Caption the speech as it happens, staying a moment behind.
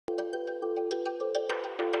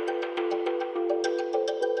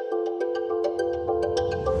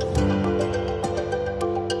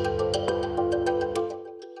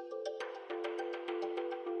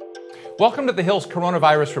Welcome to The Hill's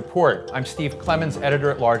Coronavirus Report. I'm Steve Clemons,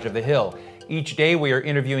 editor-at-large of The Hill. Each day we are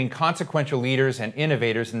interviewing consequential leaders and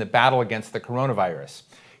innovators in the battle against the coronavirus.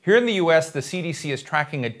 Here in the U.S., the CDC is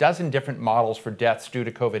tracking a dozen different models for deaths due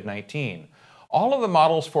to COVID-19. All of the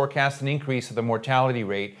models forecast an increase of the mortality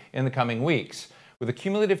rate in the coming weeks, with a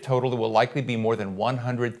cumulative total that will likely be more than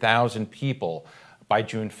 100,000 people by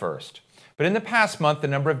June 1st. But in the past month, the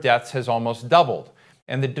number of deaths has almost doubled.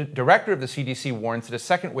 And the director of the CDC warns that a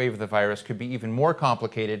second wave of the virus could be even more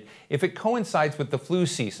complicated if it coincides with the flu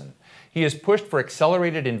season. He has pushed for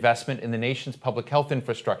accelerated investment in the nation's public health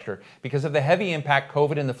infrastructure because of the heavy impact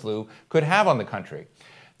COVID and the flu could have on the country.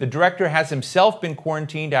 The director has himself been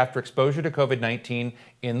quarantined after exposure to COVID-19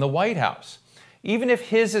 in the White House. Even if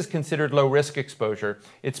his is considered low-risk exposure,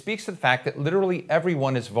 it speaks to the fact that literally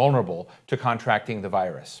everyone is vulnerable to contracting the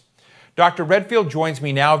virus. Dr. Redfield joins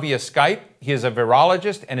me now via Skype. He is a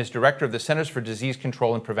virologist and is director of the Centers for Disease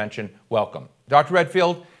Control and Prevention. Welcome. Dr.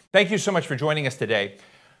 Redfield, thank you so much for joining us today.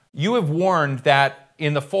 You have warned that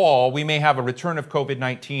in the fall we may have a return of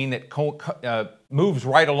COVID-19 that moves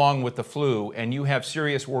right along with the flu, and you have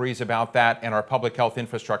serious worries about that and our public health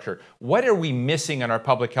infrastructure. What are we missing in our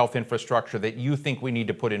public health infrastructure that you think we need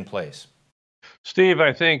to put in place? Steve,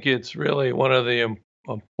 I think it's really one of the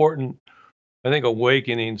important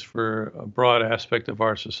awakenings for a broad aspect of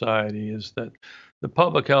our society is that the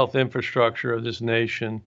public health infrastructure of this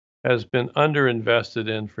nation has been underinvested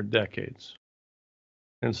in for decades.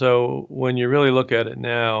 And so when you really look at it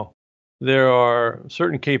now, there are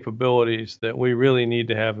certain capabilities that we really need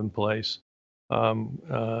to have in place.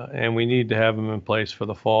 And we need to have them in place for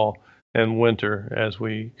the fall and winter as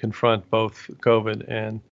we confront both COVID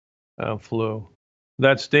and flu.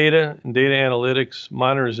 That's data and data analytics,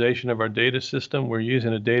 modernization of our data system. We're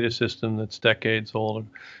using a data system that's decades old,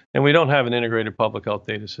 and we don't have an integrated public health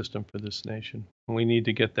data system for this nation. We need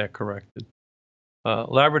to get that corrected.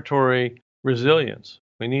 Laboratory resilience.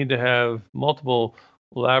 We need to have multiple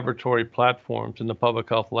laboratory platforms in the public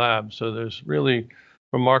health lab, so there's really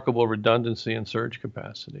remarkable redundancy and surge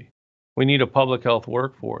capacity. We need a public health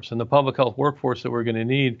workforce, and the public health workforce that we're going to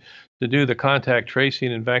need to do the contact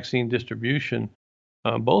tracing and vaccine distribution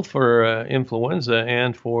both for influenza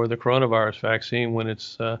and for the coronavirus vaccine when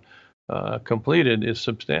it's completed is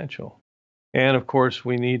substantial. And of course,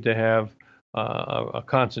 we need to have a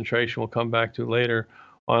concentration we'll come back to later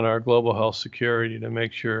on our global health security to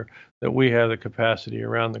make sure that we have the capacity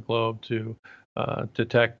around the globe to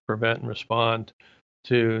detect, prevent, and respond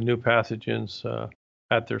to new pathogens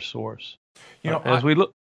at their source. As we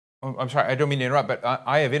look. I'm sorry, I don't mean to interrupt, but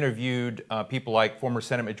I have interviewed people like former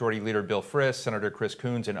Senate Majority Leader Bill Frist, Senator Chris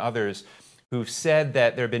Coons, and others who've said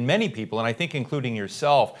that there have been many people, and I think including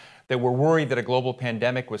yourself, that were worried that a global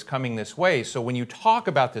pandemic was coming this way. So when you talk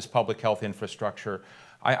about this public health infrastructure,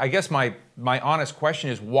 I guess my honest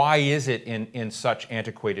question is, why is it in such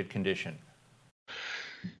antiquated condition?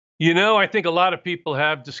 I think a lot of people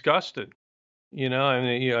have discussed it.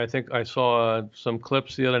 I think I saw some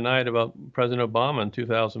clips the other night about President Obama in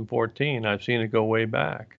 2014. I've seen it go way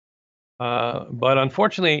back. But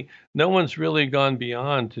unfortunately, no one's really gone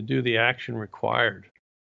beyond to do the action required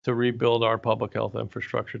to rebuild our public health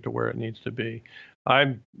infrastructure to where it needs to be.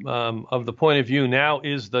 I'm of the point of view now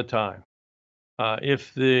is the time.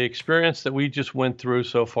 If the experience that we just went through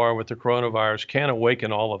so far with the coronavirus can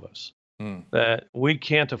awaken all of us, that we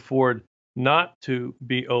can't afford not to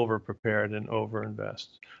be over-prepared and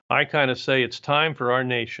over-invest. I kind of say it's time for our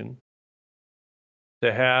nation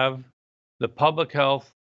to have the public health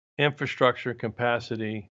infrastructure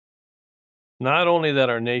capacity, not only that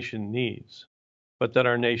our nation needs, but that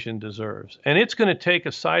our nation deserves. And it's going to take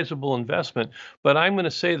a sizable investment, but I'm going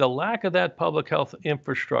to say the lack of that public health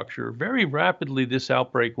infrastructure very rapidly this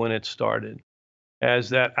outbreak when it started, as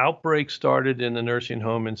that outbreak started in the nursing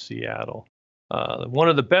home in Seattle. One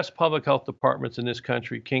of the best public health departments in this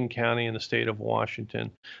country, King County in the state of Washington,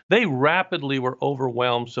 they rapidly were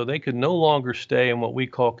overwhelmed, so they could no longer stay in what we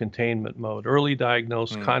call containment mode, early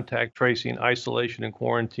diagnose, contact tracing, isolation, and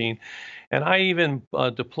quarantine. And I even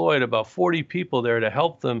deployed about 40 people there to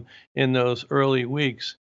help them in those early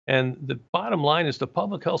weeks. And the bottom line is the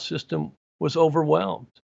public health system was overwhelmed.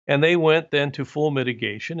 And they went then to full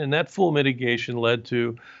mitigation, and that full mitigation led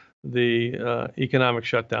to the economic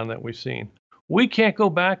shutdown that we've seen. We can't go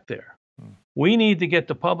back there. We need to get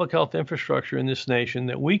the public health infrastructure in this nation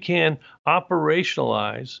that we can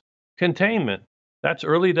operationalize containment. That's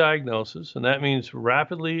early diagnosis, and that means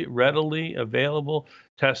rapidly, readily available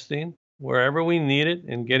testing wherever we need it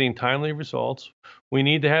and getting timely results. We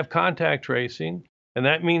need to have contact tracing, and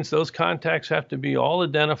that means those contacts have to be all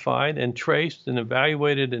identified and traced and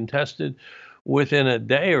evaluated and tested within a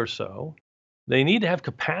day or so. They need to have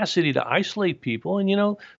capacity to isolate people. And,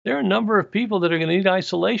 there are a number of people that are going to need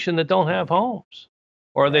isolation that don't have homes,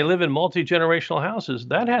 or they Right. live in multi-generational houses.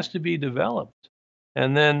 That has to be developed.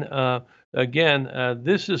 And then, again,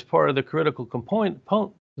 this is part of the critical component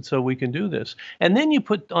so we can do this. And then you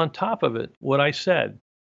put on top of it what I said,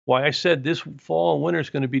 why I said this fall and winter is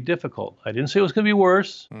going to be difficult. I didn't say it was going to be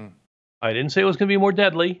worse. Mm. I didn't say it was going to be more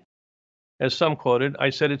deadly, as some quoted. I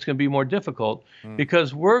said it's going to be more difficult Mm.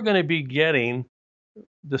 because we're going to be getting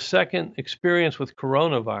the second experience with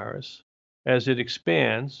coronavirus as it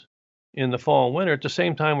expands in the fall and winter. At the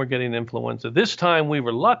same time, we're getting influenza. This time, we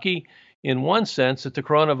were lucky in one sense that the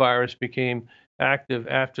coronavirus became active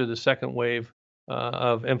after the second wave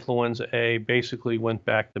of influenza A basically went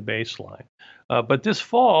back to baseline. But this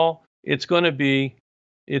fall, it's going to be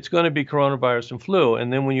coronavirus and flu.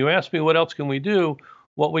 And then when you ask me what else can we do,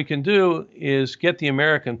 what we can do is get the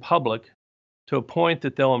American public to a point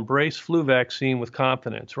that they'll embrace flu vaccine with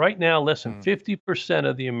confidence. Right now, less than 50%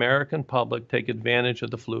 of the American public take advantage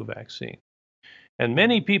of the flu vaccine. And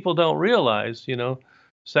many people don't realize,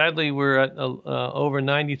 sadly, we're at over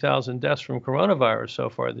 90,000 deaths from coronavirus so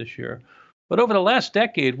far this year. But over the last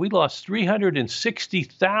decade, we lost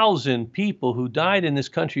 360,000 people who died in this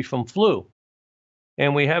country from flu.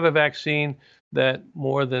 And we have a vaccine that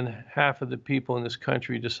more than half of the people in this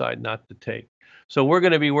country decide not to take. So we're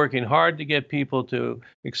going to be working hard to get people to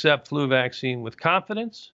accept flu vaccine with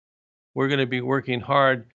confidence. We're going to be working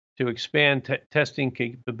hard to expand testing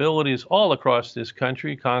capabilities all across this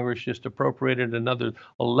country. Congress just appropriated another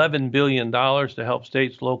 $11 billion to help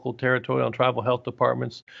states, local, territorial, and tribal health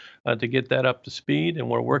departments to get that up to speed, and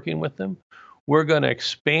we're working with them. We're going to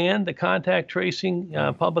expand the contact tracing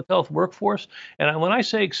public health workforce. And when I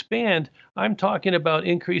say expand, I'm talking about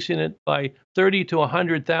increasing it by 30 to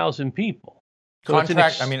 100,000 people. So I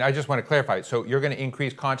just want to clarify. So you're going to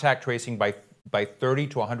increase contact tracing by 30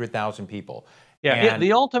 to 100,000 people. Yeah,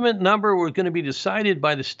 the ultimate number was going to be decided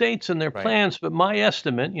by the states and their plans, but my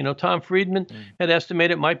estimate, Tom Friedman had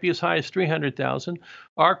estimated it might be as high as 300,000.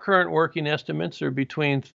 Our current working estimates are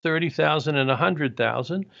between 30,000 and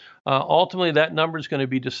 100,000. Ultimately, that number is going to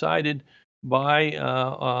be decided by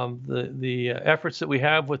the efforts that we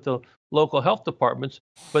have with the local health departments,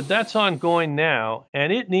 but that's ongoing now,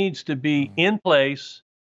 and it needs to be in place,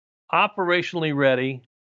 operationally ready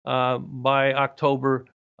by October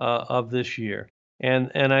of this year.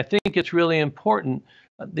 And I think it's really important.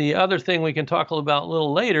 The other thing we can talk about a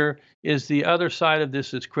little later is the other side of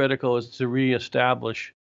this is critical is to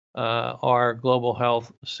reestablish our global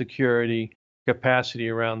health security capacity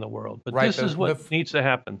around the world. But this is what needs to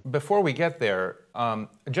happen. Before we get there,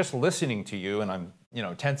 just listening to you, and I'm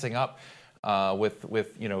tensing up with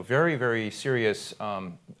very, very serious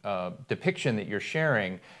depiction that you're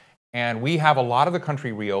sharing. And we have a lot of the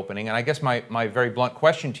country reopening. And I guess my very blunt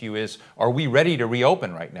question to you is, are we ready to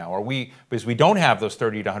reopen right now? Because we don't have those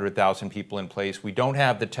 30 to 100,000 people in place. We don't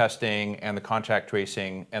have the testing and the contact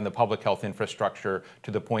tracing and the public health infrastructure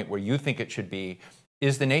to the point where you think it should be.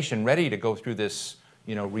 Is the nation ready to go through this,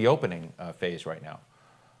 reopening phase right now?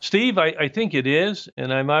 Steve, I think it is,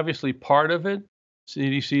 and I'm obviously part of it.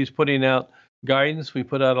 CDC is putting out guidance. We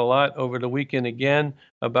put out a lot over the weekend again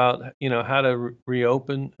about how to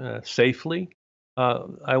reopen safely.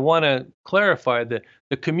 I want to clarify that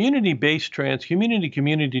the community-based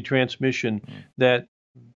community transmission that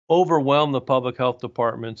overwhelmed the public health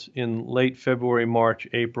departments in late February, March,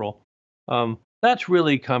 April, that's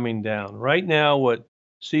really coming down. Right now, what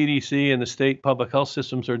CDC and the state public health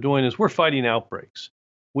systems are doing is we're fighting outbreaks.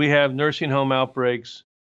 We have nursing home outbreaks,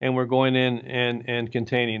 and we're going in and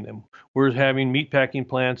containing them. We're having meatpacking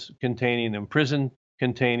plants containing them, prison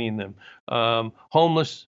containing them,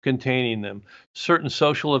 homeless containing them, certain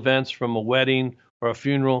social events from a wedding or a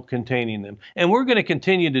funeral containing them. And we're going to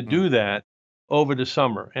continue to do that over the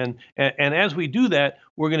summer. And as we do that,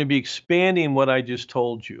 we're going to be expanding what I just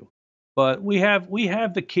told you. But we have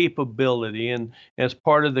the capability, and as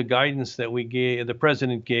part of the guidance that the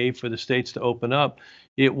president gave for the states to open up,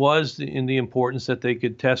 it was in the importance that they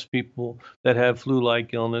could test people that have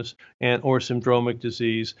flu-like illness or syndromic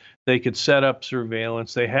disease. They could set up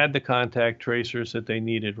surveillance. They had the contact tracers that they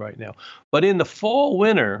needed right now. But in the fall,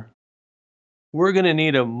 winter, we're going to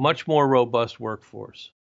need a much more robust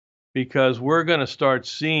workforce because we're going to start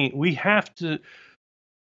seeing, we have to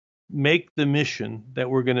make the mission that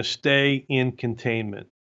we're going to stay in containment.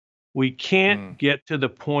 We can't get to the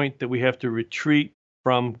point that we have to retreat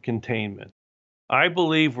from containment. I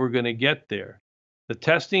believe we're going to get there. The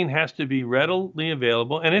testing has to be readily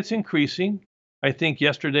available, and it's increasing. I think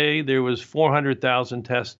yesterday there was 400,000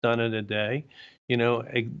 tests done in a day.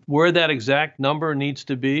 Where that exact number needs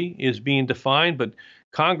to be is being defined, but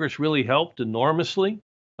Congress really helped enormously,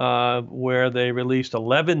 where they released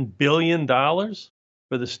 $11 billion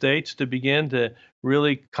for the states to begin to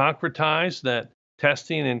really concretize that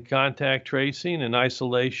testing and contact tracing and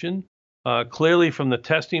isolation. Clearly, from the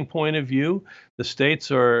testing point of view, the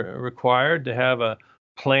states are required to have a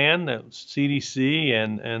plan that CDC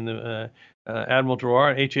and Admiral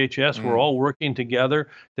Giroir, HHS, we're all working together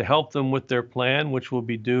to help them with their plan, which will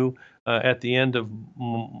be due at the end of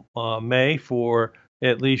May for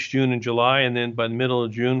at least June and July, and then by the middle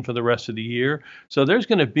of June for the rest of the year. So there's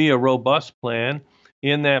going to be a robust plan.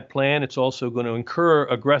 In that plan, it's also going to incur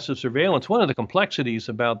aggressive surveillance. One of the complexities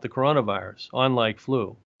about the coronavirus, unlike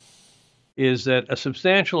flu, is that a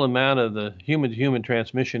substantial amount of the human-to-human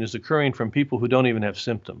transmission is occurring from people who don't even have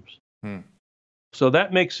symptoms. So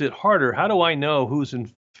that makes it harder. How do I know who's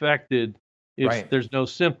infected if there's no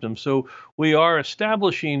symptoms? So we are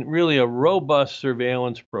establishing really a robust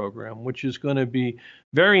surveillance program, which is going to be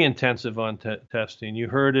very intensive on testing. You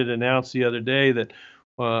heard it announced the other day that,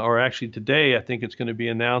 or actually today, I think it's going to be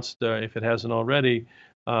announced, if it hasn't already,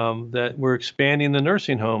 that we're expanding the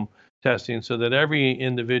nursing home testing so that every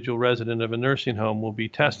individual resident of a nursing home will be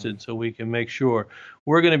tested so we can make sure.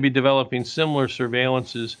 We're going to be developing similar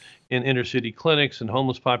surveillances in inner city clinics and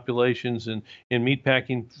homeless populations and in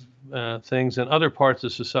meatpacking things and other parts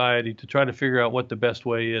of society to try to figure out what the best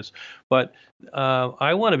way is. But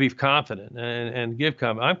I want to be confident and give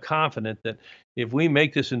confidence. I'm confident that if we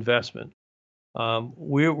make this investment,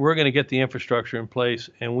 we're going to get the infrastructure in place,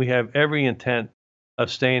 and we have every intent of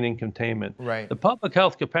staying in containment. The public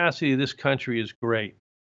health capacity of this country is great,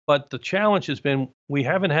 but the challenge has been we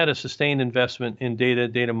haven't had a sustained investment in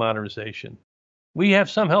data modernization. We have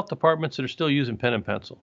some health departments that are still using pen and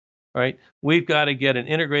pencil, right? We've got to get an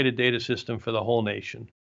integrated data system for the whole nation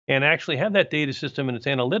and actually have that data system and its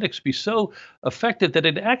analytics be so effective that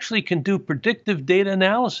it actually can do predictive data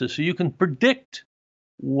analysis, so you can predict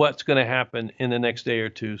what's going to happen in the next day or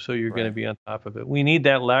two, so you're going to be on top of it. We need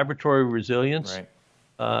that laboratory resilience.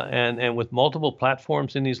 And with multiple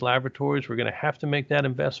platforms in these laboratories, we're going to have to make that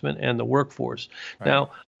investment and the workforce.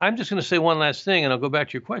 Now, I'm just going to say one last thing, and I'll go back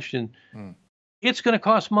to your question. It's going to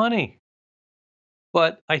cost money.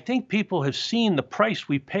 But I think people have seen the price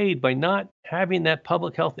we paid by not having that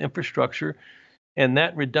public health infrastructure and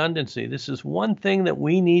that redundancy. This is one thing that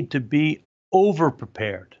we need to be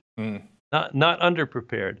over-prepared, not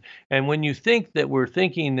underprepared. And when you think that we're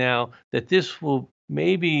thinking now that this will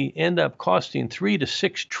maybe end up costing $3 to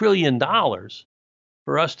 $6 trillion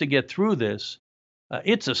for us to get through this,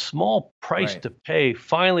 it's a small price to pay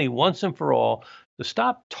finally once and for all to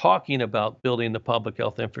stop talking about building the public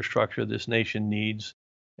health infrastructure this nation needs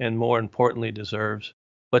and more importantly deserves,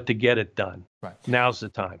 but to get it done. Now's the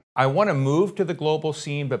time. I want to move to the global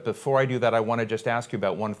scene, but before I do that, I want to just ask you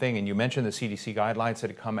about one thing. And you mentioned the CDC guidelines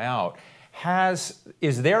that had come out.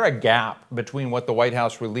 Is there a gap between what the White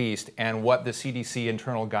House released and what the CDC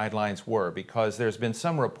internal guidelines were? Because there's been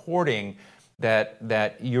some reporting that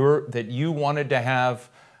you wanted to have,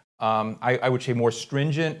 I would say, more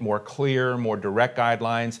stringent, more clear, more direct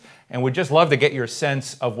guidelines, and would just love to get your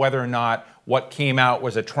sense of whether or not what came out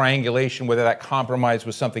was a triangulation, whether that compromise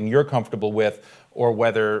was something you're comfortable with, or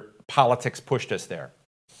whether politics pushed us there.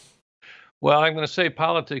 Well, I'm going to say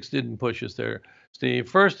politics didn't push us there, Steve.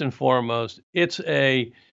 First and foremost, it's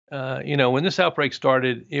when this outbreak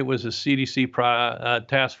started, it was a CDC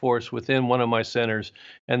task force within one of my centers,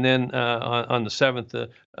 and then on the 7th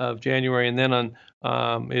of January, and then on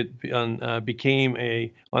the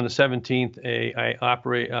 17th, I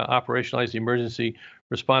operationalized the emergency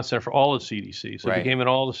response center for all of CDC. So it became in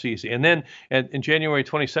all the CDC. And then in January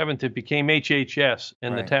 27th, it became HHS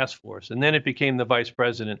and the task force. And then it became the vice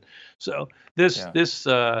president. So this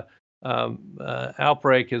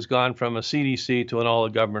outbreak has gone from a CDC to an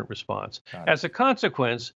all-of-government response. As a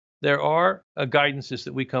consequence, there are guidances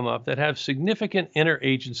that we come up that have significant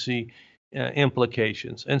interagency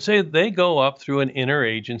implications. And say they go up through an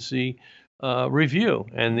interagency review.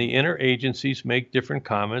 And the interagencies make different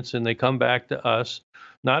comments, and they come back to us,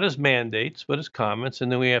 not as mandates, but as comments,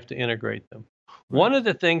 and then we have to integrate them. One of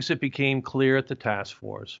the things that became clear at the task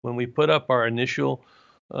force when we put up our initial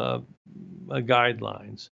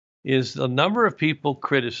guidelines is the number of people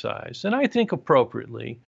criticized, and I think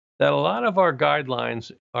appropriately, that a lot of our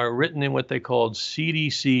guidelines are written in what they called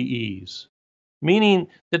CDCEs, meaning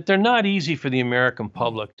that they're not easy for the American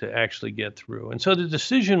public to actually get through. And so the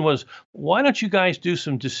decision was, why don't you guys do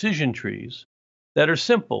some decision trees that are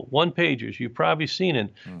simple, one-pagers, you've probably seen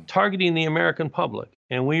it, targeting the American public.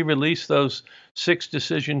 And we released those 6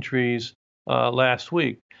 decision trees last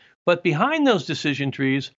week. But behind those decision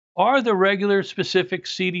trees are the regular specific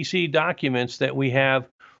CDC documents that we have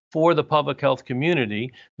for the public health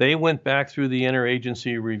community. They went back through the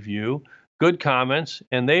interagency review, good comments,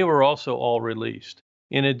 and they were also all released.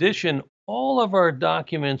 In addition, all of our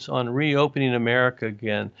documents on reopening America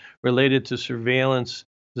again related to surveillance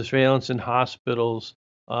in hospitals,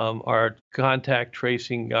 our contact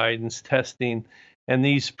tracing guidance, testing, and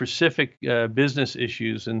these specific business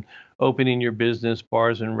issues and opening your business,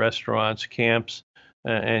 bars and restaurants, camps,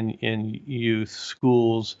 and youth,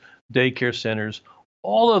 schools, daycare centers.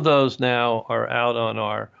 All of those now are out on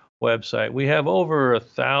our website. We have over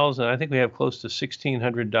 1,000, I think we have close to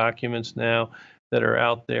 1,600 documents now that are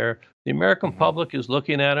out there. The American public is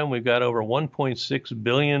looking at them. We've got over 1.6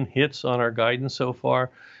 billion hits on our guidance so far,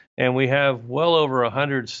 and we have well over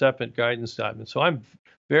 100 separate guidance documents. So I'm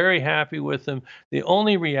very happy with them. The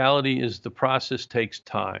only reality is the process takes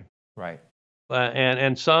time. Right.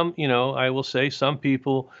 And some, I will say some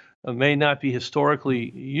people may not be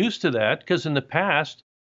historically used to that because in the past,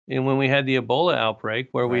 and when we had the Ebola outbreak,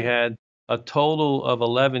 where we Right. had a total of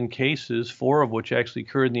 11 cases, 4 of which actually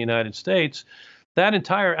occurred in the United States, that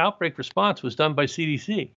entire outbreak response was done by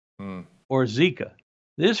CDC or Zika.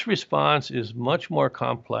 This response is much more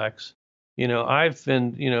complex.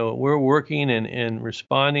 We're working and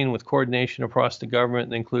responding with coordination across the government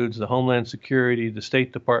that includes the Homeland Security, the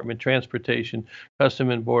State Department, Transportation, Custom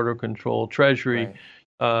and Border Control, Treasury,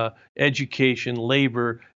 education,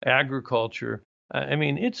 labor, agriculture. I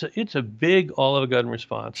mean, it's a big all-of-a-gun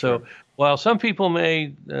response. Sure. So while some people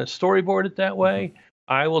may storyboard it that way,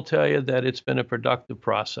 I will tell you that it's been a productive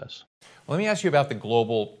process. Let me ask you about the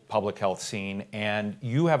global public health scene. And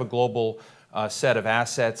you have a global set of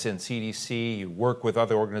assets in CDC. You work with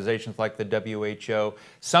other organizations like the WHO.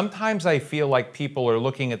 Sometimes I feel like people are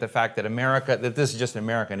looking at the fact that this is just an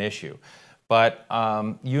American issue. But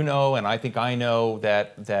and I think I know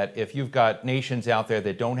that if you've got nations out there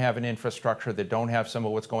that don't have an infrastructure, that don't have some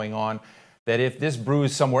of what's going on, that if this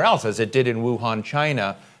brews somewhere else, as it did in Wuhan,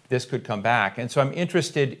 China, this could come back. And so I'm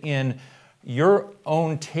interested in your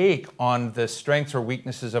own take on the strengths or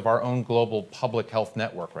weaknesses of our own global public health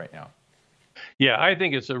network right now. Yeah, I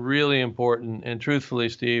think it's a really important, and truthfully,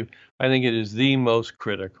 Steve, I think it is the most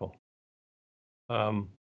critical.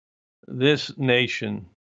 This nation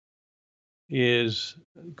is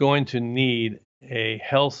going to need a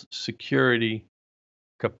health security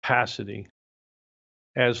capacity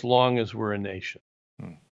as long as we're a nation.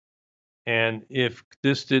 And if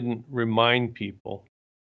this didn't remind people,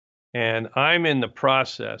 and I'm in the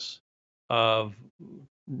process of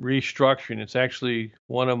restructuring, it's actually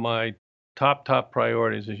one of my top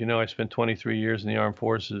priorities. As you know, I spent 23 years in the armed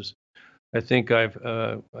forces. I think I've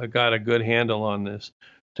got a good handle on this.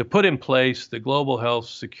 To put in place the global health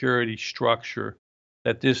security structure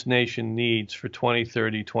that this nation needs for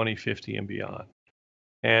 2030, 2050, and beyond.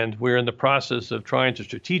 And we're in the process of trying to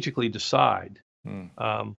strategically decide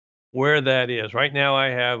where that is. Right now, I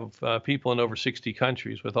have people in over 60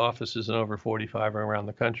 countries with offices in over 45 around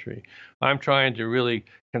the country. I'm trying to really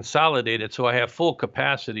consolidate it so I have full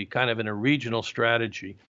capacity, kind of in a regional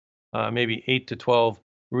strategy, maybe 8 to 12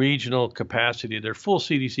 regional capacity. They're full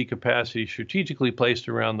CDC capacity strategically placed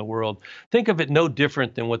around the world. Think of it no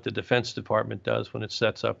different than what the Defense Department does when it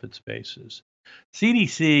sets up its bases.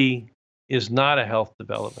 CDC is not a health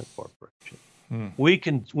development corporation. We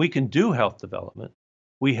can do health development.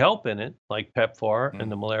 We help in it, like PEPFAR and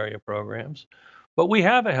the malaria programs, but we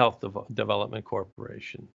have a health development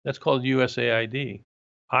corporation. That's called USAID.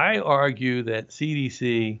 I argue that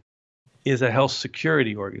CDC is a health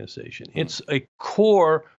security organization. It's a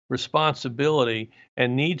core responsibility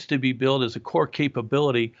and needs to be built as a core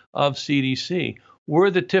capability of CDC.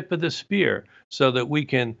 We're the tip of the spear so that we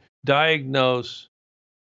can diagnose,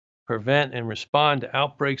 prevent, and respond to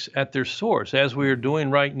outbreaks at their source, as we are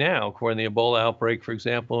doing right now, according to the Ebola outbreak, for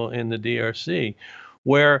example, in the DRC,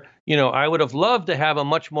 where, I would have loved to have a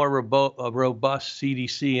much more robust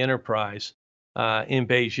CDC enterprise in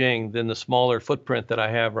Beijing than the smaller footprint that I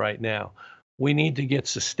have right now. We need to get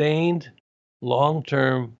sustained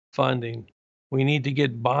long-term funding. We need to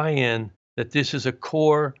get buy-in that this is a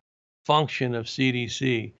core function of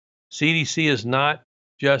CDC. CDC is not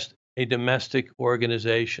just a domestic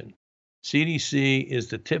organization. CDC is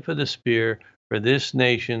the tip of the spear for this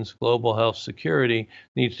nation's global health security,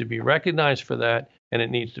 needs to be recognized for that, and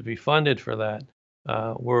it needs to be funded for that.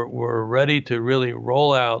 We're ready to really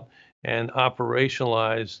roll out and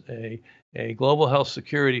operationalize a global health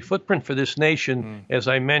security footprint for this nation, as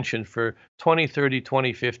I mentioned, for 2030,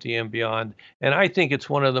 2050, and beyond. And I think it's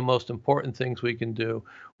one of the most important things we can do.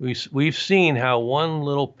 We've seen how one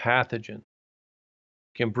little pathogen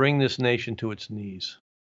can bring this nation to its knees.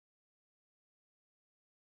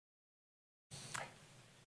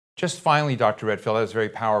 Just finally, Dr. Redfield, that was very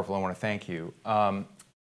powerful. I want to thank you.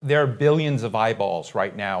 There are billions of eyeballs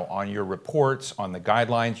right now on your reports, on the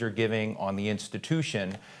guidelines you're giving, on the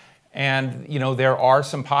institution. And, there are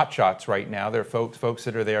some potshots right now. There are folks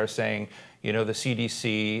that are there saying, the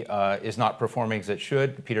CDC is not performing as it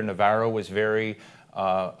should. Peter Navarro was very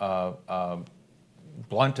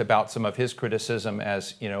blunt about some of his criticism,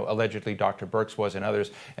 as allegedly Dr. Birx was, and others.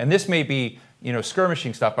 And this may be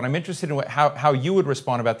skirmishing stuff, but I'm interested in how you would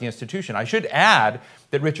respond about the institution. I should add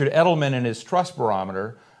that Richard Edelman in his trust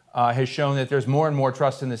barometer has shown that there's more and more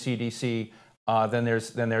trust in the CDC than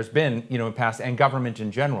there's been in past, and government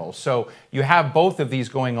in general. So you have both of these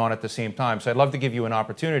going on at the same time. So I'd love to give you an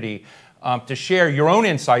opportunity to share your own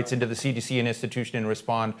insights into the CDC and institution and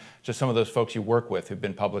respond to some of those folks you work with who've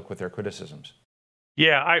been public with their criticisms.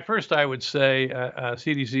 Yeah, first I would say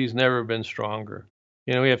CDC has never been stronger.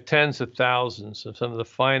 We have tens of thousands of some of the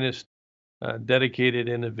finest dedicated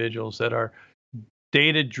individuals that are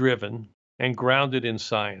data-driven and grounded in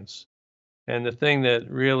science. And the thing that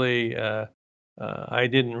really I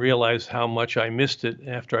didn't realize how much I missed it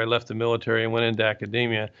after I left the military and went into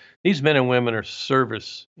academia. These men and women are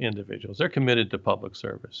service individuals. They're committed to public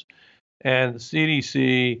service. And the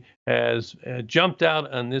CDC has jumped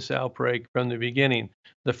out on this outbreak from the beginning.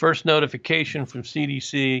 The first notification from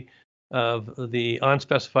CDC of the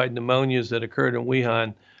unspecified pneumonias that occurred in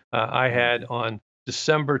Wuhan, I had on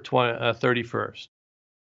December 31st.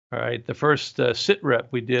 All right. The first sit rep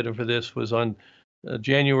we did for this was on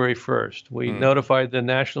January 1st. We notified the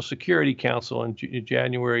National Security Council on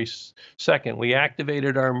January 2nd. We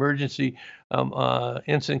activated our emergency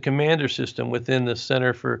incident commander system within the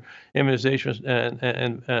Center for Immunization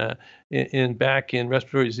and back in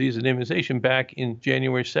Respiratory Disease and Immunization back in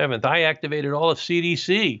January 7th. I activated all of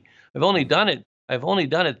CDC. I've only done it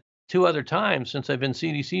 2 other times since I've been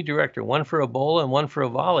CDC director, one for Ebola and one for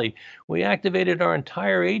Ebola. We activated our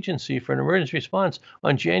entire agency for an emergency response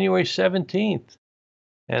on January 17th.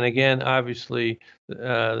 And again, obviously,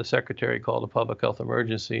 the secretary called a public health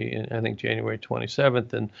emergency in, I think, January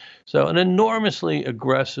 27th. And so an enormously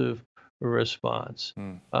aggressive response.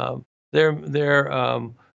 Dr.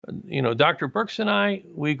 Birx and I,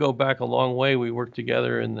 we go back a long way. We worked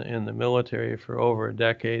together in the military for over a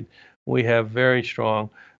decade. We have very strong.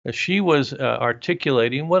 She was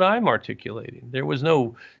articulating what I'm articulating. There was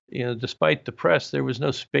no, despite the press, there was no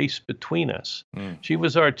space between us. She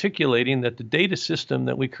was articulating that the data system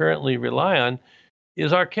that we currently rely on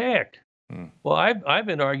is archaic. Well, I've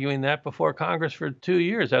been arguing that before Congress for 2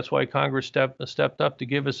 years. That's why Congress stepped up to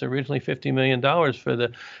give us originally $50 million for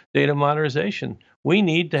the data modernization. We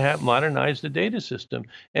need to have modernized the data system,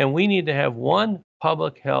 and we need to have one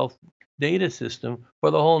public health data system for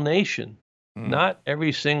the whole nation. Not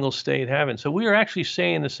every single state having. So we are actually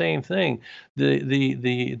saying the same thing.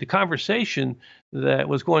 The conversation that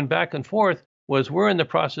was going back and forth was we're in the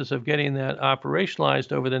process of getting that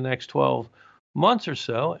operationalized over the next 12 months or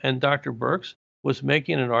so. And Dr. Birx was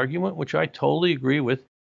making an argument, which I totally agree with.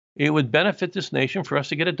 It would benefit this nation for us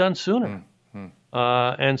to get it done sooner.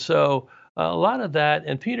 And so a lot of that,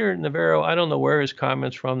 and Peter Navarro, I don't know where his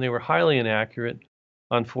comments from. They were highly inaccurate.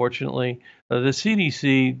 Unfortunately, the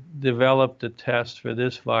CDC developed a test for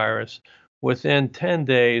this virus within 10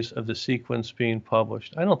 days of the sequence being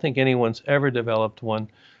published. I don't think anyone's ever developed one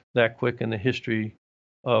that quick in the history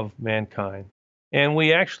of mankind. And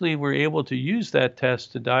we actually were able to use that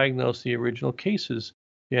test to diagnose the original cases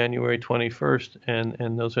January 21st,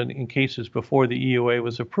 and those are in cases before the EUA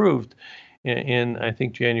was approved in I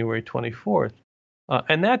think, January 24th.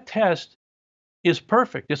 And that test is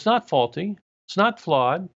perfect. It's not faulty. It's not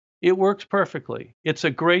flawed. It works perfectly. It's a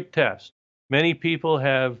great test. Many people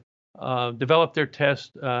have developed their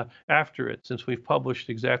test after it, since we've published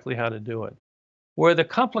exactly how to do it. Where the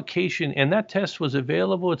complication, and that test was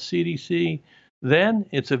available at CDC then,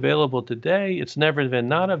 it's available today. It's never been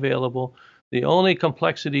not available. The only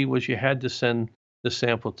complexity was you had to send the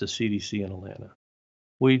sample to CDC in Atlanta.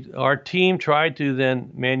 Our team tried to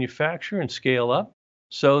then manufacture and scale up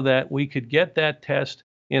so that we could get that test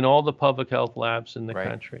in all the public health labs in the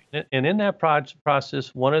country. And in that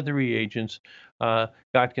process, one of the reagents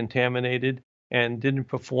got contaminated and didn't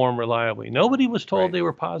perform reliably. Nobody was told they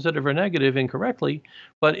were positive or negative incorrectly,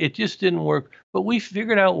 but it just didn't work. But we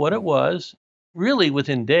figured out what it was really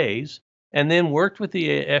within days, and then worked with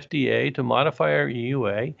the FDA to modify our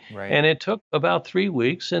EUA. And it took about 3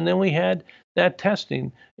 weeks, and then we had that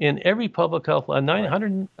testing in every public health lab.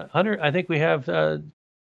 100, I think we have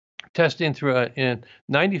testing through in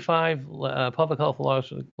 95 public health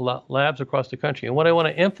labs across the country. And what I want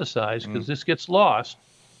to emphasize, because this gets lost,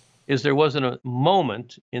 is there wasn't a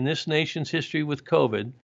moment in this nation's history with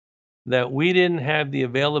COVID that we didn't have the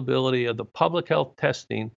availability of the public health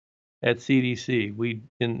testing at CDC.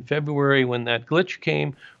 In February, when that glitch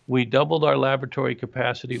came, we doubled our laboratory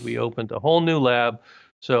capacity. We opened a whole new lab.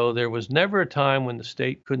 So there was never a time when the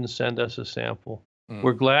state couldn't send us a sample.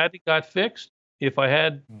 We're glad it got fixed. If I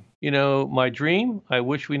had, my dream, I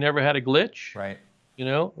wish we never had a glitch. Right.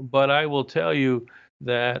 But I will tell you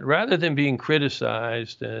that rather than being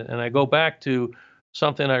criticized, and I go back to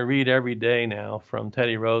something I read every day now from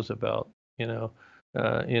Teddy Roosevelt,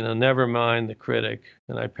 never mind the critic,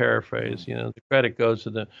 and I paraphrase, the credit goes to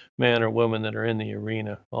the man or woman that are in the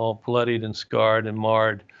arena, all bloodied and scarred and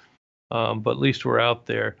marred. But at least we're out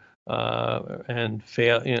there and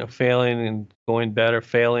failing and going better,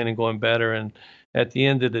 failing and going better. And at the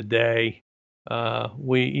end of the day,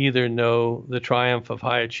 we either know the triumph of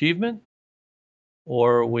high achievement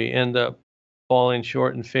or we end up falling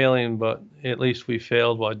short and failing, but at least we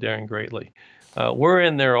failed while daring greatly. We're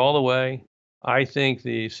in there all the way. I think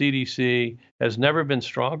the CDC has never been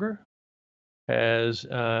stronger. Has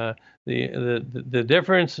the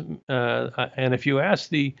difference? And if you ask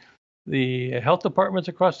the health departments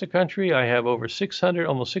across the country, I have over 600,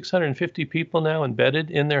 almost 650 people now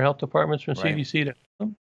embedded in their health departments from CDC to help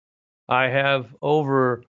them. I have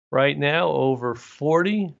right now over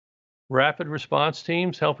 40 rapid response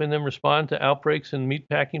teams helping them respond to outbreaks in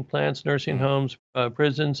meatpacking plants, nursing homes,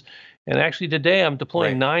 prisons. And actually today I'm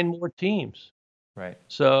deploying 9 more teams. Right.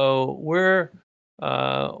 So we're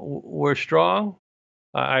strong.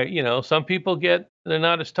 Some people they're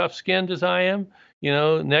not as tough-skinned as I am.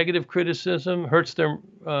 Negative criticism hurts their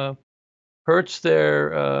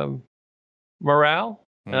morale,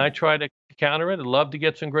 and I try to counter it. I'd love to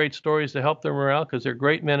get some great stories to help their morale because they're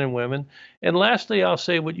great men and women. And lastly, I'll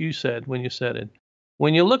say what you said when you said it.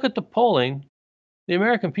 When you look at the polling, the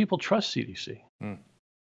American people trust CDC,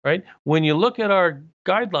 right? When you look at our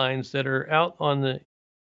guidelines that are out on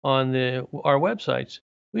our websites,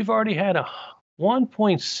 we've already had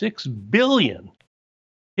 1.6 billion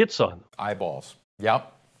hits on them. Eyeballs.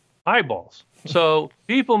 Yep. Eyeballs. So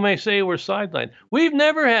people may say we're sidelined. We've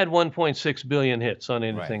never had 1.6 billion hits on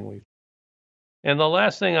anything we've. And the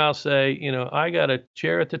last thing I'll say, I got a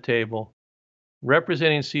chair at the table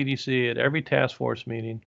representing CDC at every task force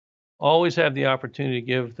meeting, always have the opportunity to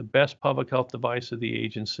give the best public health advice of the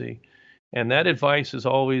agency. And that advice is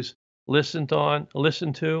always listened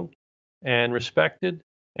to, and respected,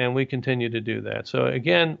 and we continue to do that. So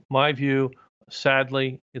again, my view,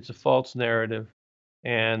 sadly, it's a false narrative.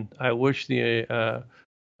 And I wish I'm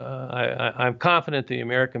confident the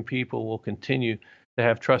American people will continue to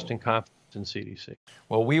have trust and confidence in CDC.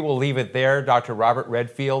 Well, we will leave it there. Dr. Robert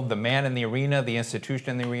Redfield, the man in the arena, the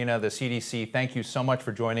institution in the arena, the CDC, thank you so much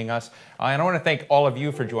for joining us. And I want to thank all of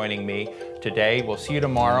you for joining me today. We'll see you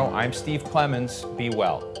tomorrow. I'm Steve Clemons. Be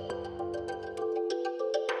well.